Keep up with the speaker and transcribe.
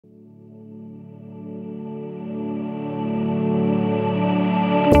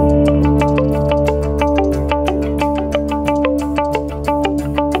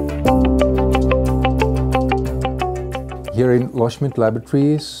Loschmidt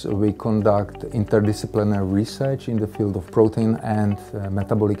Laboratories, we conduct interdisciplinary research in the field of protein and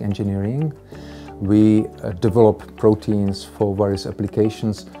metabolic engineering. We develop proteins for various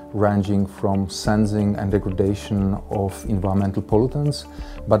applications ranging from sensing and degradation of environmental pollutants,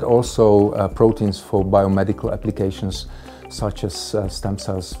 but also proteins for biomedical applications such as stem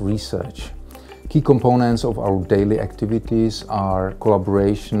cells research. Key components of our daily activities are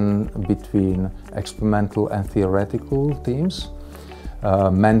collaboration between experimental and theoretical teams,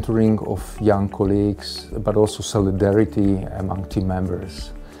 mentoring of young colleagues, but also solidarity among team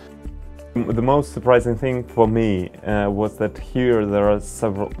members. The most surprising thing for me was that here there are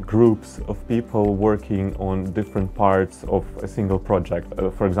several groups of people working on different parts of a single project.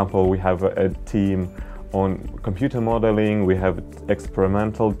 For example, we have a team on computer modeling, we have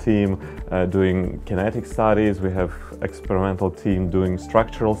experimental team doing kinetic studies, we have experimental team doing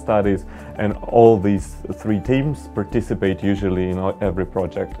structural studies, and all these three teams participate usually in every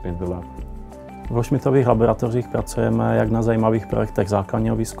project in the lab. V Loschmidtových laboratořích pracujeme jak na zajímavých projektech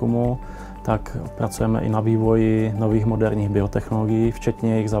základního výzkumu, tak pracujeme i na vývoji nových moderních biotechnologií,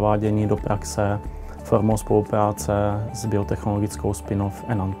 včetně jejich zavádění do praxe formou spolupráce s biotechnologickou spin-off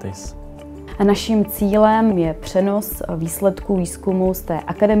Enantis. A naším cílem je přenos výsledků výzkumu z té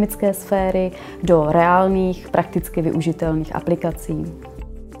akademické sféry do reálných, prakticky využitelných aplikací.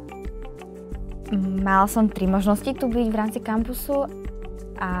 Mala som 3 možnosti tu byť v rámci kampusu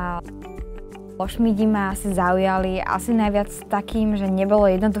a Loschmidi ma asi zaujali asi najviac takým, že nebolo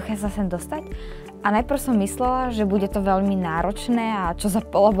jednoduché sa sem dostať. A najprv som myslela, že bude to veľmi náročné a čo za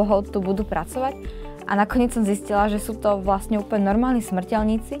polobohov tu budú pracovať. A nakoniec som zistila, že sú to vlastne úplne normálni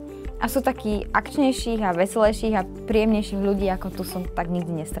smrteľníci a sú takí akčnejších a veselejších a príjemnejších ľudí, ako tu som tak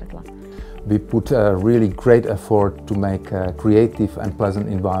nikdy nestretla. We put a really great effort to make a creative and pleasant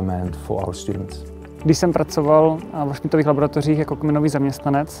environment for our students. Když jsem pracoval v Loschmidtových laboratořích jako kmenový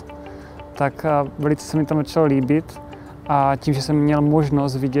zaměstnanec, tak velice se mi tam začalo líbit a tím, že jsem měl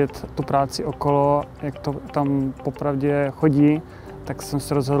možnost vidět tu práci okolo, jak to tam popravdě chodí, tak jsem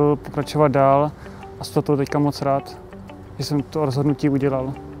se rozhodl pokračovat dál a jsem toho teďka moc rád, že jsem to rozhodnutí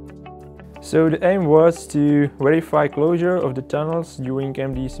udělal. So the aim was to verify closure of the tunnels during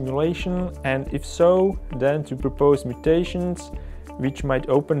MD simulation, and if so, then to propose mutations which might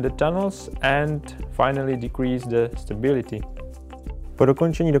open the tunnels and finally decrease the stability. Po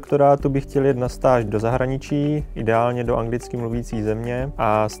dokončení doktorátu bych chtěl jet na stáž do zahraničí, ideálně do anglicky mluvící země,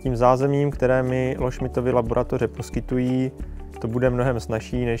 a s tím zázemím, které mi Loschmidtovy laboratoře poskytují, to bude mnohem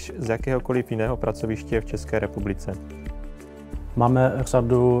snazší než z jakéhokoliv jiného pracoviště v České republice. Máme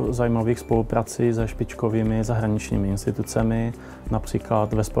řadu zajímavých spoluprací se špičkovými zahraničními institucemi,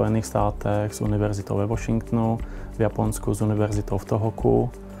 například ve Spojených státech s univerzitou ve Washingtonu, v Japonsku s univerzitou v Tohoku.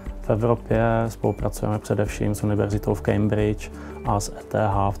 V Evropě spolupracujeme především s univerzitou v Cambridge a s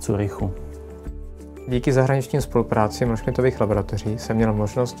ETH v Curychu. Díky zahraničním spolupráci Loschmidtových laboratoří jsem měl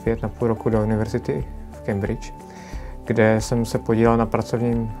možnost vyjet na půl roku do univerzity v Cambridge, kde jsem se podílel na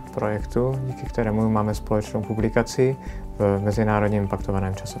pracovním projektu, díky kterému máme společnou publikaci v mezinárodně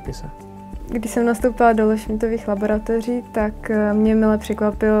impaktovaném časopise. Když jsem nastoupila do Loschmidtových laboratoří, tak mě mile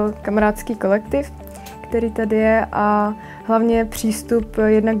překvapil kamarádský kolektiv, který tady je, a hlavně přístup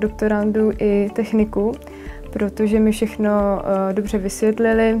jednak doktorandů i techniků, protože mi všechno dobře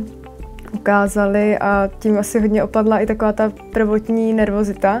vysvětlili, ukázali a tím asi hodně opadla i taková ta prvotní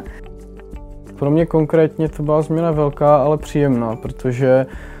nervozita. Pro mě konkrétně to byla změna velká, ale příjemná, protože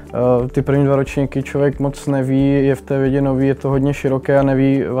ty první 2 ročníky člověk moc neví, je v té vědě nový, je to hodně široké a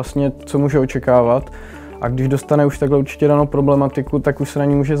neví vlastně, co může očekávat. A když dostane už takhle určitě danou problematiku, tak už se na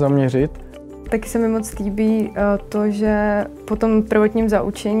ní může zaměřit. Taky se mi moc líbí to, že po tom prvotním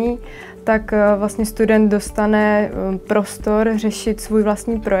zaučení tak vlastně student dostane prostor řešit svůj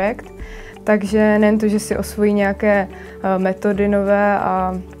vlastní projekt. Takže nejen to, že si osvojí nějaké metody nové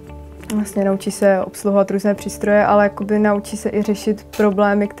a vlastně naučí se obsluhovat různé přístroje, ale jakoby naučí se i řešit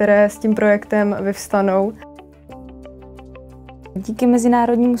problémy, které s tím projektem vyvstanou. Díky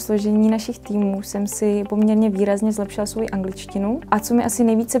mezinárodnímu složení našich týmů jsem si poměrně výrazně zlepšila svou angličtinu. A co mi asi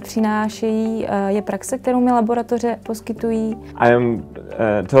nejvíce přinášejí, je praxe, kterou mi laboratoře poskytují. I am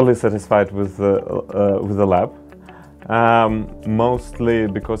totally satisfied with the lab. Mostly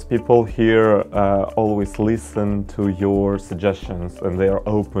because people here always listen to your suggestions and they are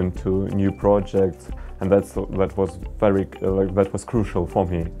open to new projects, and that was crucial for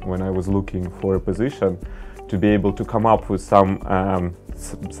me when I was looking for a position, to be able to come up with some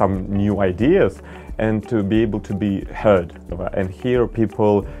new ideas and to be able to be heard. And here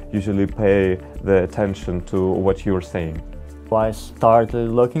people usually pay the attention to what you're saying. I started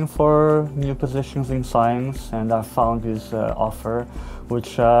looking for new positions in science, and I found this offer,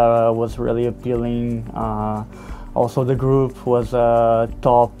 which was really appealing. Also, the group was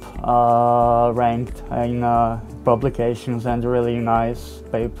top ranked in publications and really nice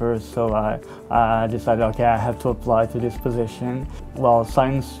papers, so I decided, okay, I have to apply to this position. Well,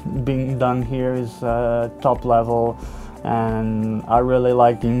 science being done here is top level, and I really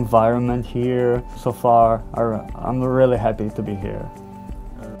like the environment here. So far, I'm really happy to be here.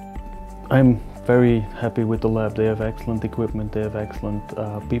 I'm very happy with the lab. They have excellent equipment, they have excellent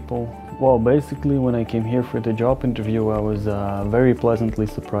people. Well, basically when I came here for the job interview, I was very pleasantly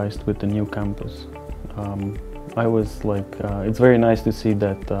surprised with the new campus. I was like, it's very nice to see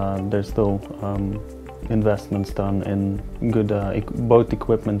that there's still investments done in good both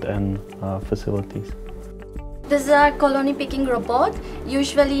equipment and facilities. This is our colony picking robot.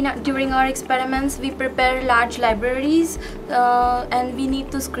 Usually during our experiments we prepare large libraries and we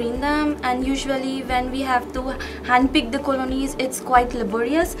need to screen them, and usually when we have to hand pick the colonies it's quite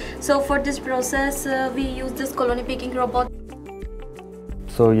laborious. So for this process we use this colony picking robot.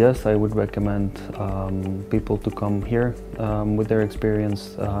 So yes, I would recommend people to come here with their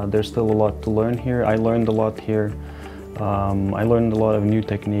experience. There's still a lot to learn here. I learned a lot here. I learned a lot of new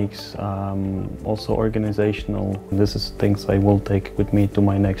techniques, also organizational. This is things I will take with me to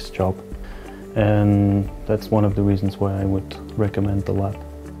my next job, and that's one of the reasons why I would recommend the lab.